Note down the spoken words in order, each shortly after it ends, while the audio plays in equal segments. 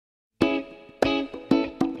Welcome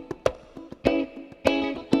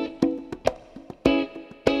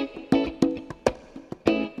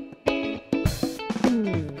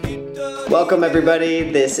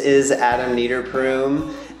everybody, this is Adam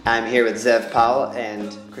Niederprum. I'm here with Zev Powell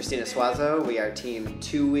and Christina Suazo. We are team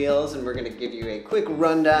Two Wheels and we're going to give you a quick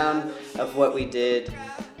rundown of what we did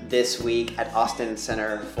this week at Austin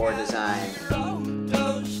Center for Design.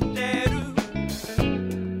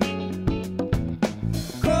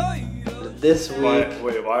 This week...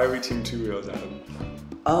 Why are we team Two Wheels, Adam?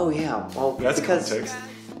 Oh yeah, well that's because... context.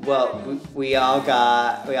 Well, we all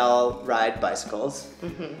ride bicycles.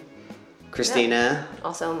 Mm-hmm. Christina. Yeah.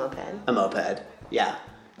 Also a moped. A moped. Yeah.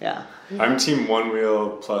 I'm team one wheel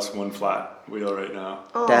plus one flat wheel right now.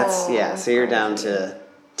 Oh, so you're down to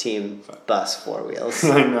team bus four wheels.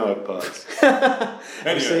 I know, bus.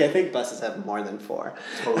 Actually, I think buses have more than four.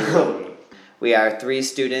 Totally relevant. We are three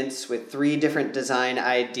students with three different design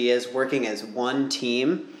ideas working as one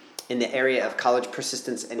team in the area of college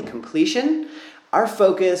persistence and completion. Our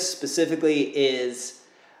focus specifically is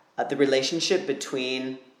the relationship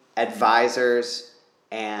between advisors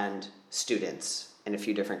and students in a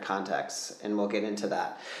few different contexts, and we'll get into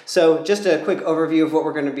that. So just a quick overview of what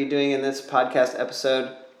we're going to be doing in this podcast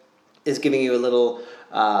episode is giving you a little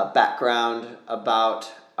background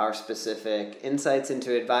about our specific insights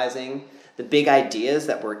into advising, the big ideas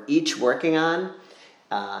that we're each working on,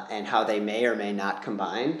 and how they may or may not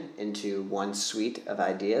combine into one suite of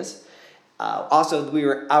ideas. Also, we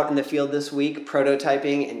were out in the field this week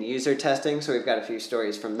prototyping and user testing, so we've got a few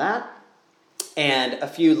stories from that and a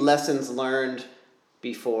few lessons learned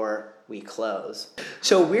before we close.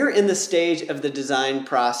 So we're in the stage of the design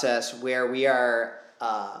process where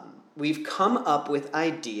we've come up with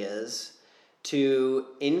ideas to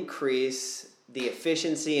increase the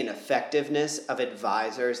efficiency and effectiveness of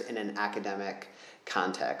advisors in an academic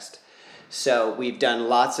context. So we've done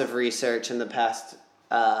lots of research in the past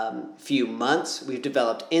few months. We've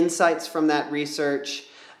developed insights from that research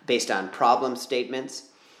based on problem statements.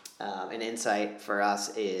 An insight for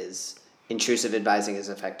us is intrusive advising is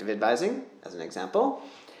effective advising, as an example.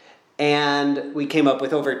 And we came up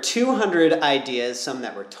with over 200 ideas, some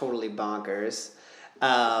that were totally bonkers,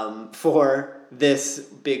 for this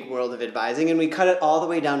big world of advising. And we cut it all the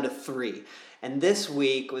way down to 3. And this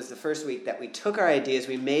week was the first week that we took our ideas,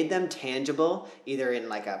 we made them tangible, either in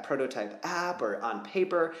like a prototype app or on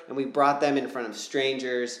paper, and we brought them in front of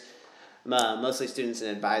strangers, mostly students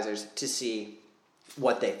and advisors, to see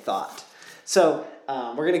what they thought. So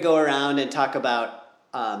we're going to go around and talk about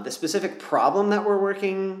the specific problem that we're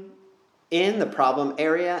working in, the problem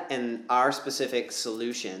area, and our specific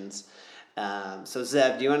solutions. So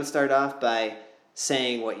Zev, do you want to start off by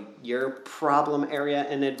saying what your problem area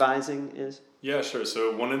in advising is? Yeah, sure.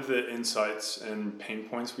 So one of the insights and pain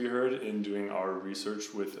points we heard in doing our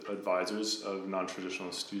research with advisors of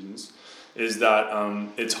non-traditional students is that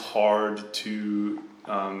it's hard to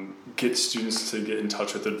get students to get in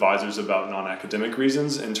touch with advisors about non-academic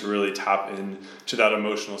reasons and to really tap into that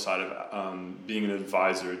emotional side of being an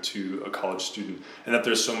advisor to a college student, and that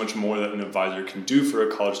there's so much more that an advisor can do for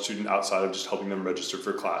a college student outside of just helping them register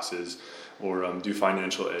for classes or do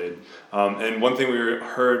financial aid. And one thing we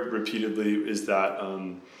heard repeatedly is that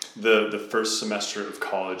the first semester of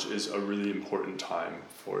college is a really important time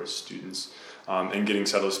for students and getting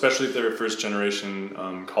settled, especially if they're a first generation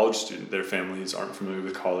college student. Their families aren't familiar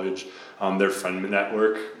with college, their friend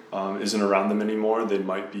network isn't around them anymore, they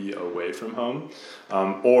might be away from home,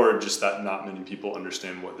 or just that not many people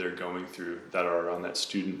understand what they're going through that are around that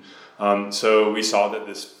student. So we saw that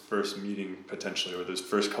this first meeting potentially, or those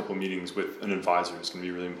first couple meetings with an advisor is going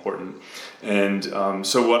to be really important. And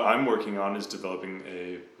so what I'm working on is developing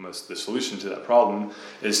the solution to that problem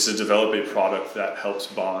is to develop a product that helps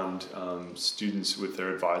bond students with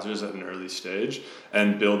their advisors at an early stage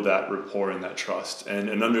and build that rapport and that trust and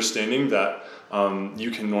an understanding that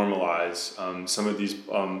you can normalize some of these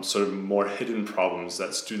sort of more hidden problems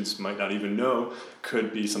that students might not even know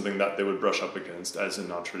could be something that they would brush up against as a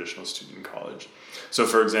non-traditional student in college. So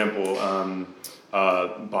for example,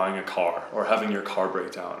 buying a car or having your car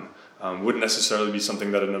break down wouldn't necessarily be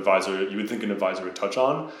something that you would think an advisor would touch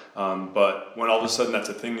on, but when all of a sudden that's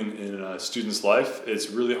a thing in a student's life, it's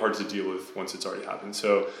really hard to deal with once it's already happened.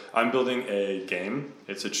 So I'm building a game.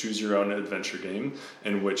 It's a choose your own adventure game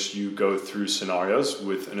in which you go through scenarios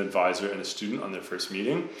with an advisor and a student on their first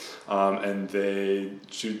meeting, and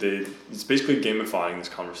it's basically gamifying this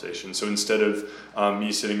conversation. So instead of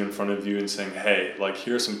me sitting in front of you and saying, hey, like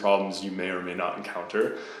here are some problems you may or may not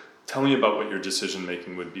encounter, tell me about what your decision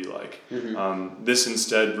making would be like. This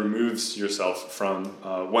instead removes yourself from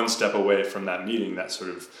one step away from that meeting, that sort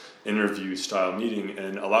of interview style meeting,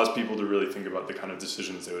 and allows people to really think about the kind of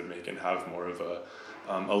decisions they would make and have more of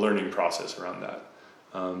a learning process around that.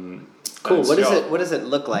 Cool. What does it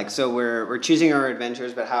look like? So we're choosing our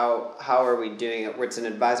adventures, but how are we doing it? Where it's an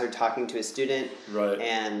advisor talking to a student, right?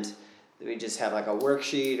 And we just have like a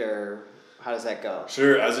worksheet, or how does that go?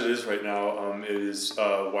 Sure. As it is right now, it is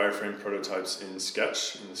wireframe prototypes in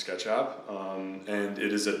Sketch, in the Sketch app, and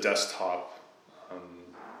it is a desktop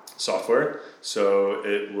software. So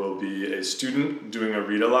it will be a student doing a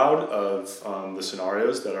read aloud of the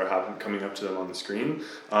scenarios that are coming up to them on the screen.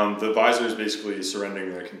 The advisor is basically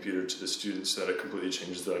surrendering their computer to the student so that it completely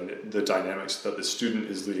changes the dynamics, that the student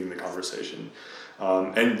is leading the conversation.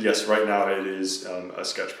 And yes, right now it is a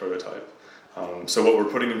Sketch prototype. So what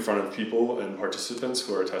we're putting in front of people and participants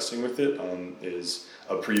who are testing with it is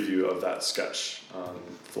a preview of that Sketch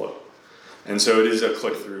flow. And so it is a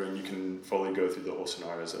click through, and you can fully go through the whole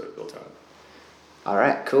scenarios that are built out. All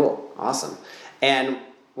right, cool, awesome. And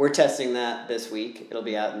we're testing that this week. It'll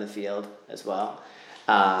be out in the field as well.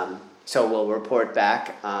 So we'll report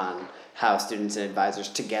back on how students and advisors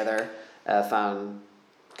together found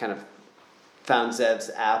Zev's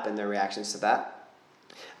app and their reactions to that.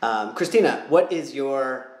 Christina, what is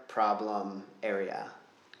your problem area?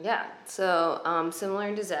 Yeah, so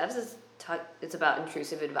similar to Zev's, it's about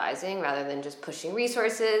intrusive advising rather than just pushing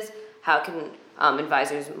resources. How can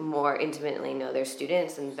advisors more intimately know their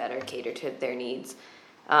students and better cater to their needs?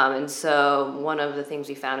 And so one of the things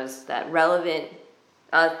we found is that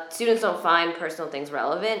students don't find personal things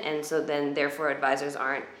relevant, and so then therefore advisors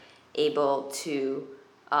aren't able to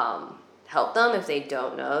help them if they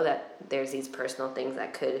don't know that there's these personal things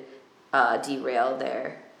that could derail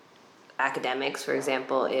their academics. For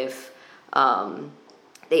example, if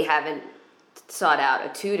they haven't sought out a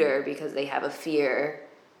tutor because they have a fear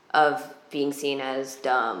of being seen as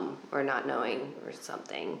dumb or not knowing or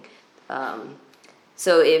something.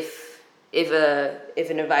 So if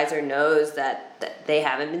an advisor knows that they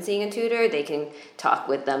haven't been seeing a tutor, they can talk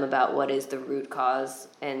with them about what is the root cause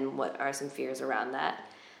and what are some fears around that.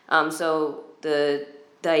 So the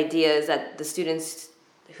idea is that the students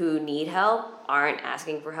who need help aren't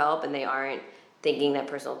asking for help, and they aren't thinking that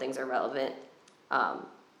personal things are relevant.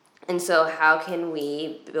 And so how can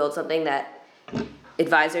we build something that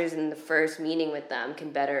advisors in the first meeting with them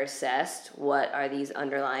can better assess what are these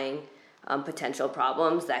underlying potential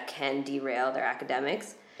problems that can derail their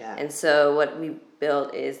academics? Yeah. And so what we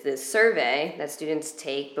built is this survey that students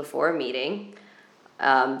take before a meeting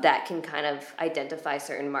that can kind of identify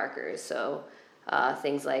certain markers. So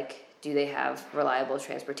things like, do they have reliable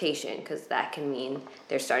transportation? Because that can mean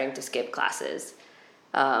they're starting to skip classes.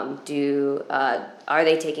 Are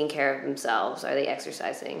they taking care of themselves? Are they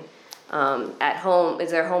exercising? At home, is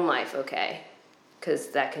their home life okay? Because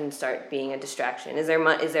that can start being a distraction. Is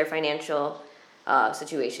their financial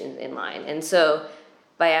situation in line? And so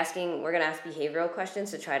we're going to ask behavioral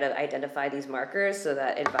questions to try to identify these markers so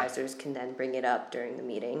that advisors can then bring it up during the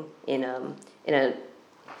meeting in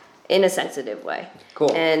a sensitive way.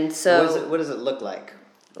 Cool. And so what does it look like?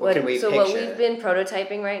 What can we picture? So what we've been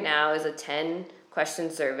prototyping right now is a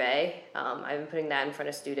 10-question survey. I've been putting that in front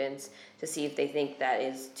of students to see if they think that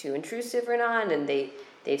is too intrusive or not, and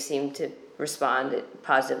they've seemed to respond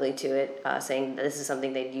positively to it, saying that this is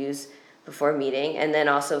something they'd use before meeting. And then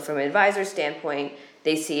also from an advisor standpoint,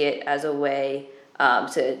 they see it as a way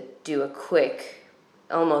to do a quick,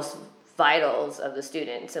 almost vitals of the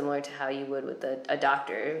student, similar to how you would with a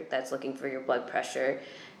doctor that's looking for your blood pressure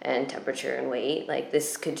and temperature and weight. Like,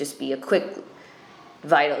 this could just be a quick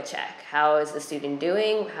vital check. How is the student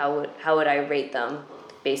doing? How would I rate them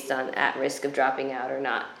based on at risk of dropping out or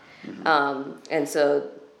not? Mm-hmm. And so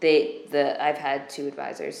I've had 2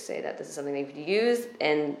 advisors say that this is something they could use,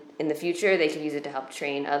 and in the future they could use it to help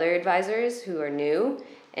train other advisors who are new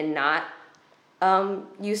and not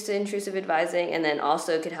used to intrusive advising, and then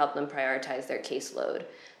also could help them prioritize their caseload.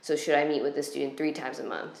 So should I meet with the student 3 times a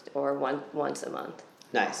month or once a month?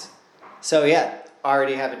 Nice. So yeah,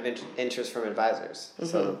 already have interest from advisors. Mm-hmm.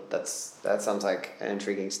 So that sounds like an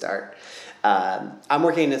intriguing start. I'm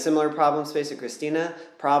working in a similar problem space to Christina.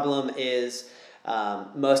 Problem is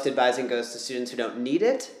most advising goes to students who don't need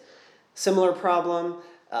it. Similar problem.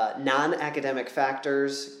 Non-academic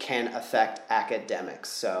factors can affect academics.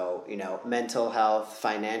 So, mental health,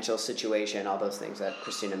 financial situation, all those things that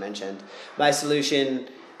Christina mentioned. My solution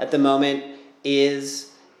at the moment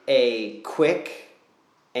is a quick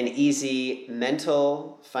and easy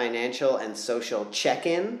mental, financial, and social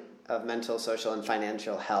check-in of mental, social, and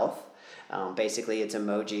financial health. Basically, it's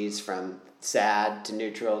emojis from sad to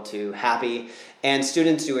neutral to happy. And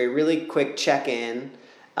students do a really quick check-in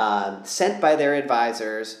sent by their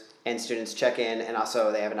advisors, and students check in, and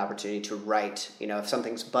also they have an opportunity to write. If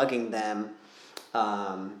something's bugging them,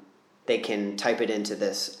 they can type it into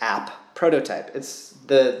this app prototype. It's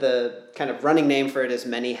the kind of running name for it is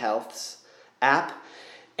Many Health's app.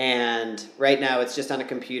 And right now it's just on a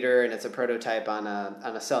computer, and it's a prototype on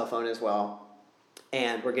a cell phone as well.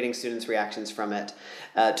 And we're getting students' reactions from it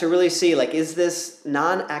to really see, is this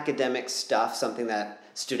non-academic stuff something that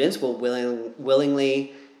students will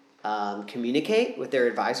willingly communicate with their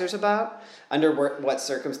advisors about? Under what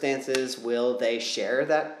circumstances will they share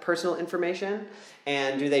that personal information?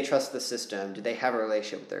 And do they trust the system? Do they have a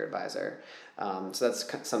relationship with their advisor? So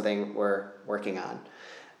that's something we're working on.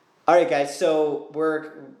 All right, guys, so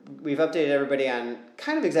we've updated everybody on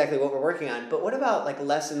kind of exactly what we're working on, but what about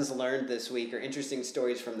lessons learned this week or interesting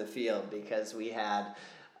stories from the field? Because we had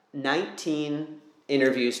 19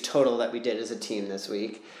 interviews total that we did as a team this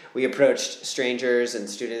week. We approached strangers and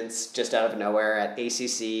students just out of nowhere at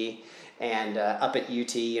ACC and up at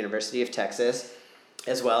UT, University of Texas,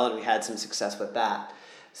 as well, and we had some success with that.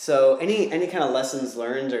 So any kind of lessons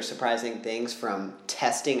learned or surprising things from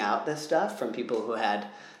testing out this stuff from people who had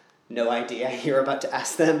no idea you were about to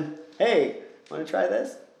ask them, hey, want to try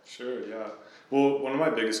this? Sure, yeah. Well, one of my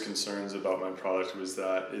biggest concerns about my product was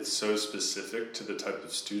that it's so specific to the type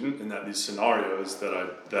of student, and that these scenarios that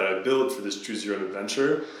I build for this Choose Your Own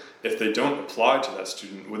Adventure, if they don't apply to that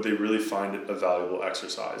student, would they really find it a valuable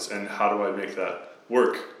exercise? And how do I make that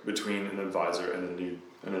work between an advisor and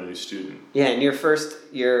a new student? Yeah, and your first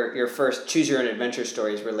Choose Your Own Adventure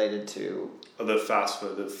story is related to the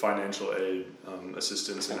FAFSA, the financial aid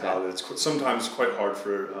assistance, and how it's sometimes quite hard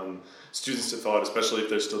for students to fill out, especially if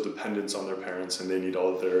they're still dependents on their parents and they need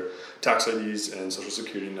all of their tax IDs and social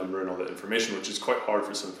security number and all that information, which is quite hard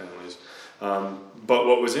for some families. But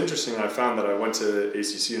what was interesting, I found that I went to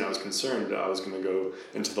ACC and I was concerned that I was going to go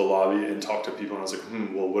into the lobby and talk to people, and I was like,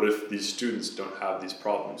 well, what if these students don't have these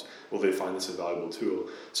problems? Will they find this a valuable tool?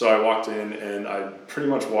 So I walked in and I pretty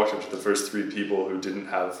much walked up to the first 3 people who didn't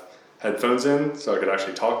have headphones in, so I could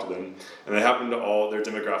actually talk to them. And they happened to their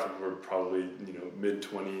demographic were probably,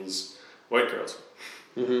 mid-20s white girls.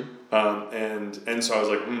 Mm-hmm. And so I was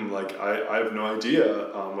like, I have no idea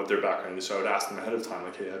what their background is. So I would ask them ahead of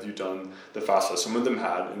time, hey, have you done the FAFSA? Some of them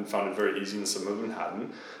had and found it very easy, and some of them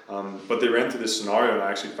hadn't. But they ran through this scenario, and I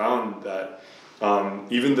actually found that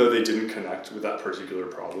even though they didn't connect with that particular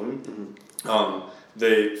problem, mm-hmm.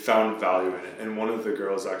 They found value in it. And one of the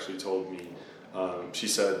girls actually told me, she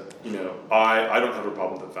said, I don't have a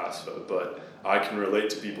problem with the FAFSA, but I can relate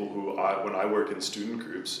to people who, when I work in student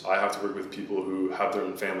groups, I have to work with people who have their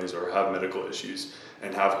own families or have medical issues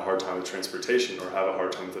and have a hard time with transportation or have a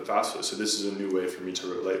hard time with the FAFSA. So this is a new way for me to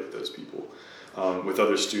relate with those people, with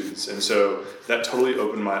other students. And so that totally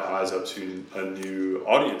opened my eyes up to a new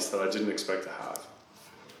audience that I didn't expect to have.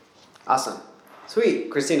 Awesome.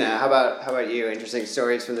 Sweet. Christina, how about you? Interesting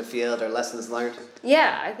stories from the field or lessons learned?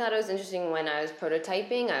 Yeah, I thought it was interesting when I was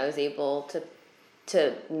prototyping. I was able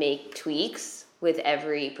to make tweaks with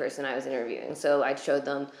every person I was interviewing. So I showed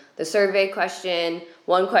them the survey question.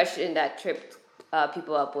 One question that tripped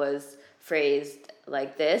people up was phrased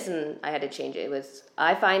like this, and I had to change it. It was,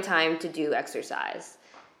 I find time to do exercise.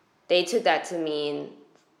 They took that to mean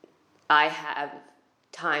I have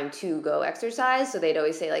time to go exercise. So they'd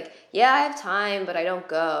always say yeah, I have time, but I don't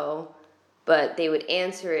go. But they would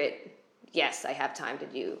answer it, yes, I have time to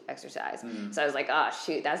do exercise. Mm-hmm. So I was like,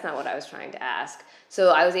 shoot, that's not what I was trying to ask. So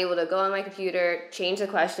I was able to go on my computer, change the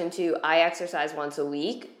question to, I exercise once a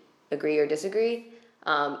week, agree or disagree.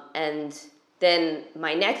 And then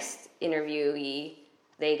my next interviewee,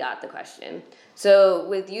 they got the question. So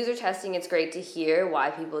with user testing, it's great to hear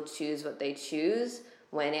why people choose what they choose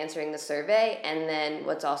when answering the survey. And then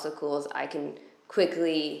what's also cool is I can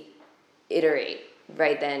quickly iterate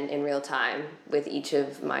right then in real time with each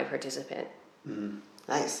of my participant. Mm-hmm.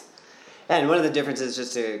 Nice. And one of the differences,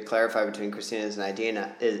 just to clarify, between Christina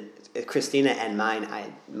and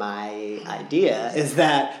my idea is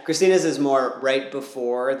that Christina's is more right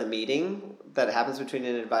before the meeting that happens between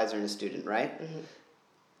an advisor and a student, right? Mm-hmm.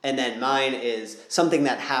 And then mine is something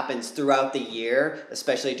that happens throughout the year,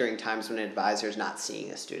 especially during times when an advisor is not seeing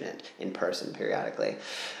a student in person periodically.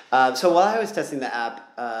 So while I was testing the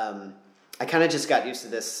app, I kind of just got used to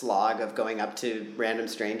this slog of going up to random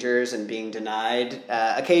strangers and being denied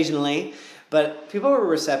occasionally. But people were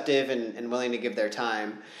receptive and willing to give their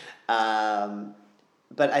time.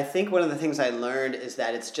 But I think one of the things I learned is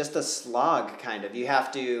that it's just a slog, kind of.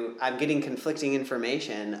 I'm getting conflicting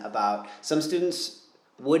information about some students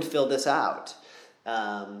would fill this out,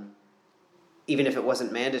 even if it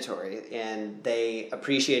wasn't mandatory. And they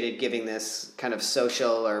appreciated giving this kind of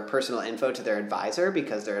social or personal info to their advisor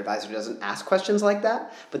because their advisor doesn't ask questions like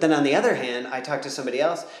that. But then on the other hand, I talked to somebody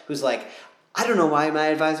else who's like, I don't know why my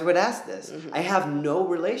advisor would ask this. I have no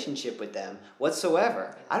relationship with them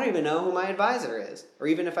whatsoever. I don't even know who my advisor is, or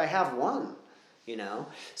even if I have one, you know?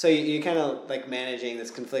 So you kind of like managing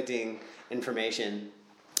this conflicting information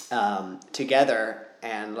together.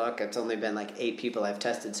 And look, it's only been like 8 people I've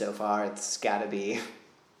tested so far. It's gotta be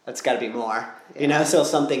more, you know, so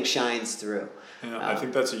something shines through. Yeah, I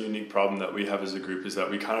think that's a unique problem that we have as a group, is that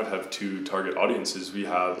we kind of have 2 target audiences. We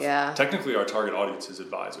have, technically our target audience is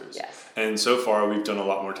advisors. Yes. And so far we've done a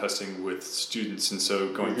lot more testing with students, and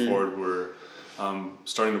so going forward we're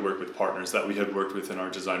starting to work with partners that we had worked with in our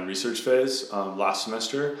design research phase last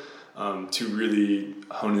semester to really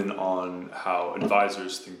hone in on how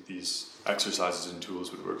advisors think these exercises and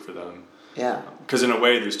tools would work for them. Yeah. Because in a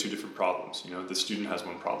way there's 2 different problems. You know, the student has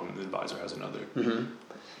one problem and the advisor has another.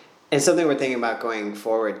 And something we're thinking about going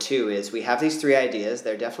forward too is we have these 3 ideas.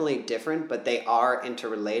 They're definitely different, but they are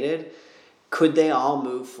interrelated. Could they all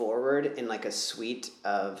move forward in like a suite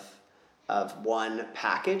of one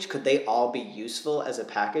package? Could they all be useful as a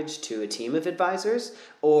package to a team of advisors?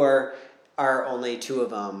 Or are only 2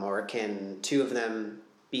 of them, or can 2 of them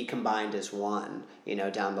be combined as one, you know,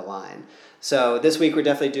 down the line? So this week we're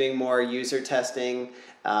definitely doing more user testing.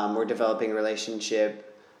 We're developing a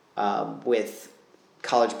relationship with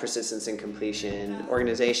college persistence and completion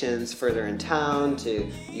organizations further in town to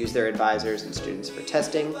use their advisors and students for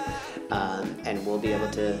testing. And we'll be able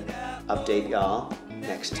to update y'all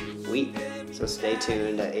next week. So stay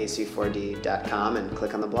tuned at ac4d.com and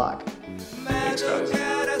click on the blog. Thanks, guys.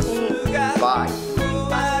 Bye.